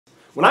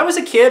When I was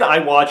a kid, I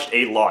watched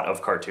a lot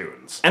of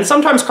cartoons. And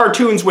sometimes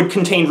cartoons would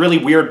contain really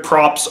weird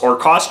props or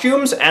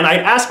costumes, and I'd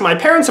ask my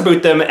parents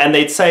about them and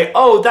they'd say,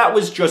 oh, that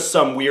was just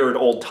some weird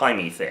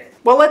old-timey thing.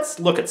 Well, let's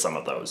look at some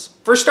of those.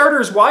 For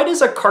starters, why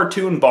does a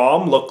cartoon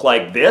bomb look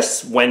like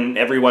this when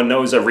everyone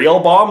knows a real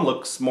bomb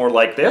looks more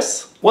like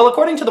this? Well,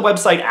 according to the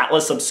website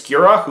Atlas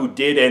Obscura, who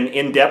did an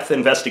in-depth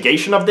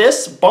investigation of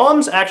this,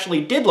 bombs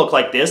actually did look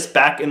like this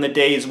back in the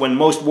days when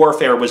most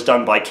warfare was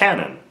done by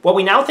cannon. What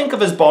we now think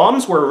of as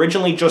bombs were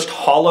originally just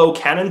hollow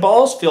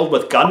cannonballs filled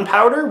with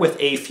gunpowder with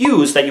a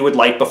fuse that you would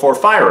light before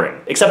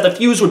firing, except the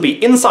fuse would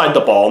be inside the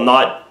ball,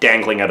 not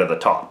dangling out of the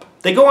top.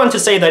 They go on to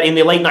say that in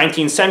the late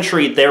 19th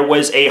century, there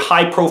was a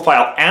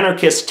high-profile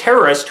anarchist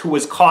terrorist who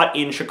was caught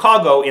in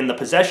Chicago in the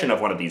possession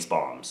of one of these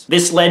bombs.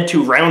 This led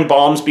to round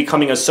bombs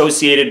becoming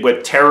associated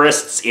with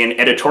terrorists in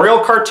editorial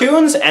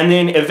cartoons, and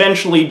then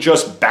eventually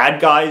just bad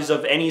guys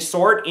of any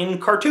sort in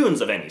cartoons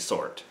of any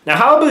sort. Now,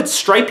 how about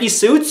stripy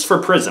suits for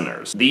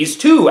prisoners? These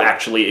too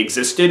actually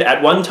existed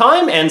at one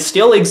time and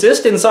still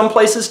exist in some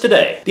places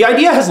today. The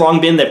idea has long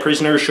been that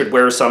prisoners should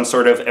wear some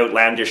sort of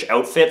outlandish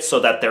outfit so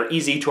that they're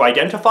easy to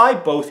identify,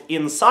 both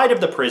inside of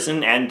the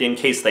prison and in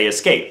case they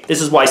escape. This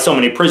is why so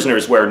many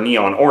prisoners wear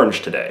neon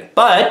orange today.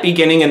 But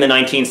beginning in the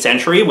 19th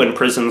century, when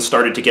prisons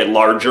started to get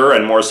larger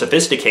and more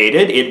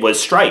sophisticated, it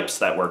was stripes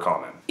that were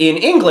common. In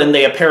England,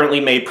 they apparently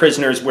made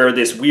prisoners wear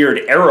this weird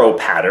arrow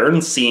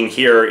pattern, seen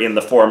here in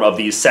the form of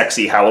these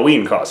sexy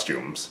Halloween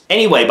costumes.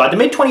 Anyway, by the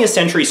mid-20th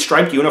century,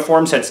 striped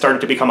uniforms had started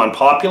to become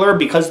unpopular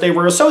because they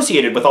were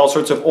associated with all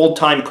sorts of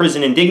old-time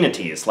prison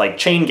indignities, like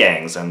chain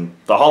gangs and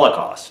the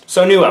Holocaust.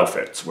 So new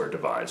outfits were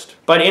devised.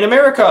 But in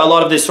America, a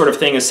lot of this sort of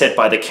thing is set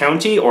by the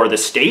county or the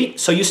state,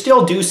 so you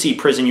still do see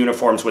prison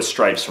uniforms with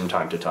stripes from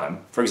time to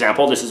time. For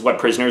example, this is what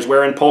prisoners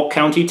wear in Polk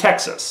County,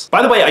 Texas.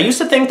 By the way, I used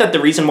to think that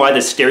the reason why the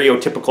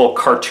stereotypical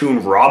cartoon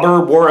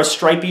robber wore a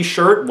stripy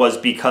shirt was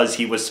because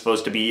he was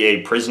supposed to be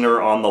a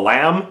prisoner on the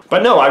lam.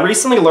 But no, I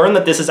recently learned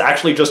that this is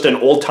actually just an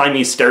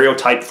old-timey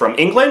stereotype from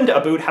England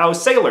about how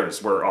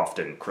sailors were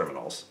often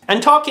criminals.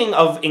 And talking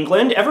of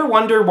England, ever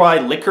wonder why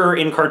liquor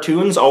in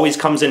cartoons always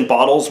comes in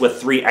bottles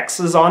with 3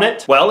 X's on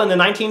it? Well, in the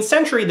 19th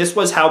century, this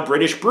was how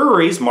British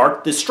breweries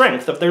marked the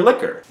strength of their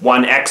liquor.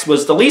 1 X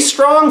was the least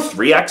strong,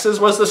 3 X's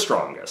was the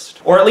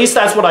strongest. Or at least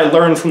that's what I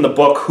learned from the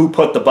book Who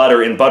Put the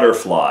Butter in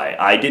Butterfly.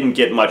 I didn't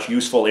get much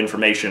useful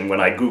information when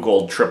I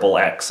googled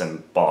XXX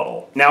and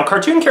bottle. Now,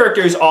 cartoon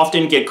characters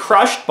often get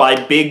crushed by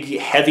big,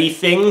 heavy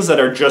things that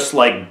are just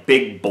like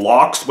big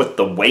blocks with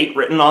the weight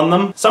written on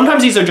them.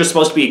 Sometimes these are just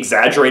supposed to be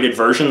exaggerated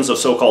versions of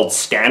so-called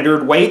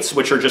standard weights,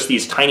 which are just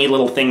these tiny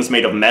little things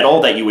made of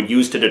metal that you would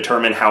use to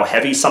determine how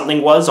heavy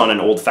something was on an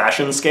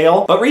old-fashioned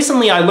scale. But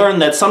recently I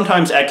learned that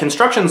sometimes at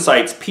construction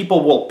sites,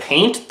 people will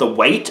paint the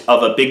weight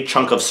of a big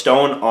chunk of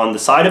stone on the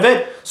side of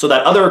it so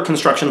that other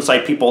construction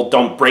site people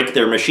don't break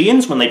their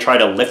machines when they try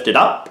to lift it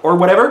up or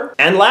whatever.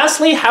 And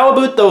lastly, how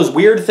about those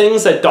weird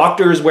things that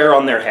doctors wear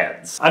on their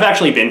heads? I've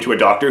actually been to a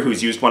doctor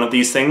who's used one of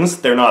these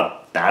things. They're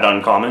not that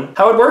uncommon.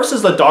 How it works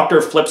is the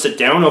doctor flips it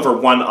down over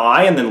one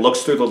eye and then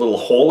looks through the little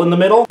hole in the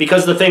middle.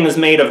 Because the thing is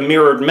made of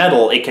mirrored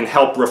metal, it can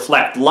help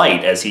reflect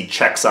light as he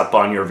checks up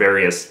on your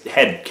various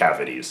head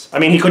cavities. I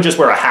mean, he could just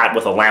wear a hat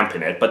with a lamp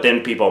in it, but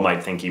then people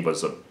might think he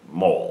was a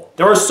mole.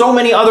 There are so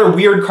many other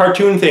weird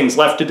cartoon things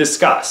left to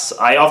discuss.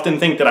 I often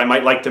think that I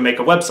might like to make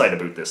a website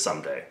about this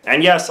someday.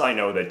 And yes, I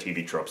know that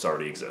TV Tropes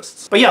already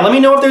exists. But yeah, let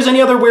me know if there's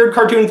any other weird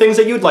cartoon things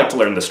that you'd like to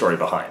learn the story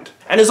behind.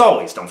 And as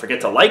always, don't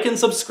forget to like and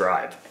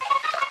subscribe.